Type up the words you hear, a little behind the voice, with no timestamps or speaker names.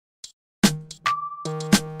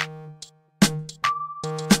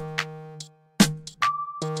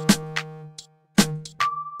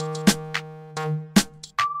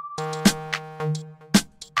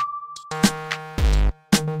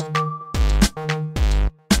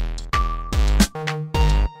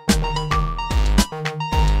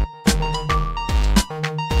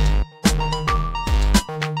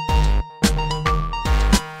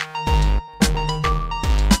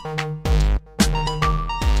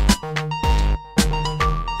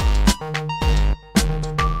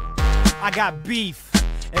I got beef.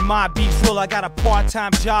 And my beef's real, I got a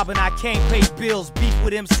part-time job and I can't pay bills. Beef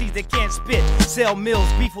with MCs that can't spit, sell mills.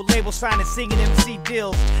 Beef with labels signing, singing MC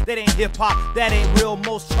deals. That ain't hip-hop, that ain't real,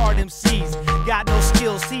 most chart MCs got no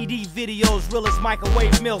skills. CD videos, real as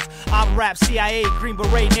microwave mills. I'm rap, CIA, Green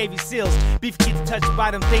Beret, Navy SEALs. Beef gets touched by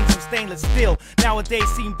them things from stainless steel. Nowadays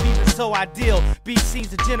seem beef is so ideal. Beef seems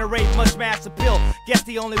to generate much mass appeal. Guess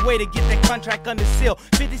the only way to get that contract under seal.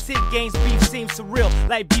 50 Cent gains beef seems surreal.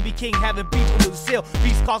 Like BB King having beef with Lucille.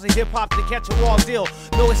 Beef's causing hip-hop to catch a raw deal.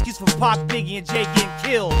 No excuse for Pac, Biggie, and Jay getting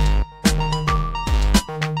killed.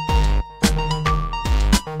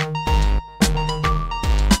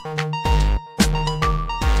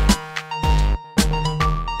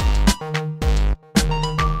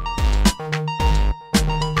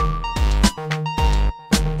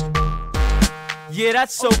 Yeah,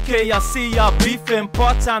 that's okay, I see y'all beefing.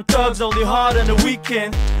 Part-time thugs only hard on the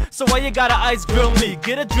weekend. So why you gotta ice grill me?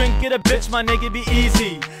 Get a drink, get a bitch, my nigga, be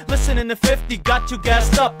easy. Listening to 50 got you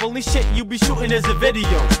gassed up. Only shit you be shooting is a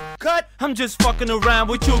video. Cut! I'm just fucking around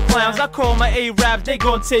with you clowns. I call my A-Raps, they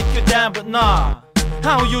gon' take you down, but nah,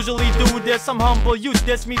 I don't usually do this, I'm humble. You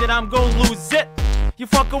diss me, then I'm gon' lose it. You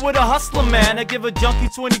fucking with a hustler, man. I give a junkie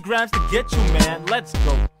 20 grams to get you, man. Let's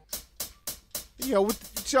go. Yo, what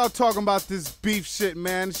y'all talking about this beef shit,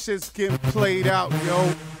 man? This shit's getting played out,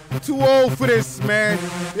 yo. I'm too old for this, man.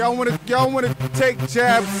 Y'all wanna take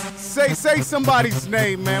jabs? Say somebody's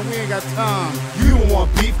name, man. We ain't got time. You don't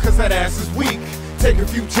want beef cause that ass is weak. Take a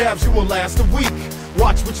few jabs, you will last a week.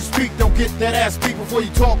 Watch what you speak, don't get that ass beat before you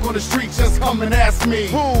talk on the street, just come and ask me.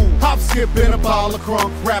 Who? Hop, skip, and a ball of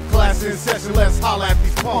crunk. Rap class in session, let's holla at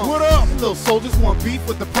these punks. What up? Little soldiers want beef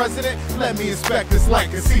with the president? Let me inspect this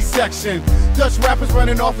like a C-section. Dutch rappers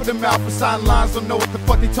running off of the mouth for sign lines, don't know what the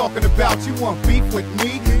fuck they talking about. You want beef with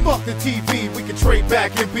me? Fuck the TV, we can trade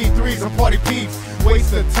back in B3s and party peeps.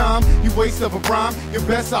 Waste of time, you waste of a rhyme. Your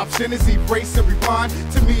best option is erase and rewind.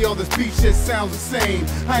 To me all this beef shit sounds the same.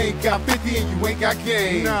 I ain't got 50 and you ain't got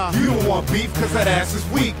game. Nah. You don't want beef cause that ass is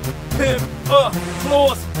weak. Pimp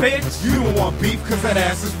claws, bitch. You don't want beef cause that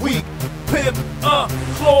ass is weak. Pimp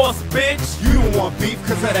claws, bitch. You don't want beef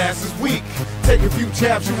cause that ass is weak. Take a few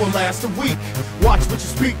jabs, you will last a week. Watch what you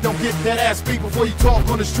speak, don't get that ass beat before you talk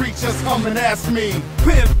on the street, just come and ask me.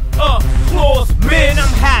 Pimp claws, man,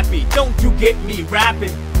 I'm happy. Don't you get me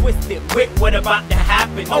rapping? Twisted wit, what about to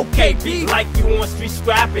happen? Okay, be like you on street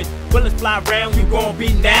scrapping. Bullets fly round, you gon'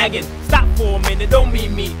 be nagging. Stop for a minute, don't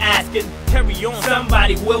mean me asking. Carry on,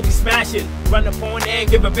 somebody will be smashing. Run up on there and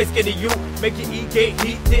give a biscuit to you. Make you eat, get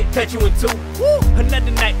heat, dick, cut you in two. Woo!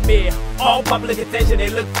 Another nightmare, all public attention they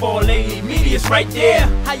look for. Lady media's right there.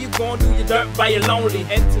 How you gon' do your dirt by your lonely?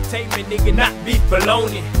 Entertainment, nigga, not beef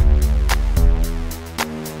baloney.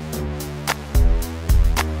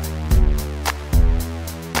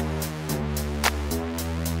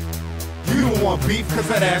 You don't want beef cause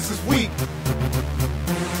that ass is weak.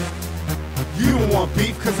 You don't want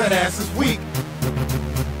beef cause that ass is weak.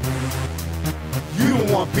 You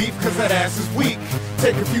don't want beef cause that ass is weak.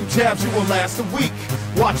 Take a few jabs, you will last a week.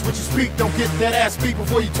 Watch what you speak, don't get that ass beat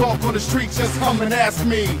before you talk on the street, just come and ask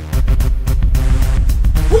me.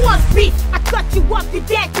 Who wants beef? I cut you up, you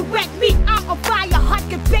dead, you wet meat. I'm on fire, hot,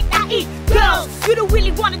 can bake, I eat. Girls, you don't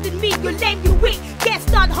really want it than me, you're lame, you weak. Can't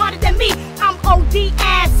start harder than me. I'm OD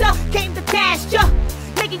answer, came to cash ya.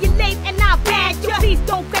 Making you late and I'll bash ya. Please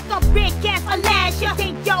don't crack up big gas or lash ya.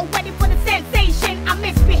 Think you're ready for the sensation. I'm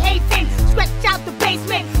misbehaving, stretch out the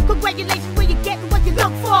basement. Congratulations when you get what you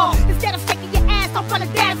look for. Instead of shaking your ass up on the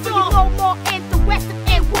dance floor. You no more interested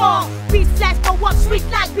in war. Peace, let's go up street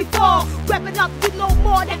like before. Wrap it up, you know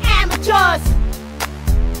more than amateurs.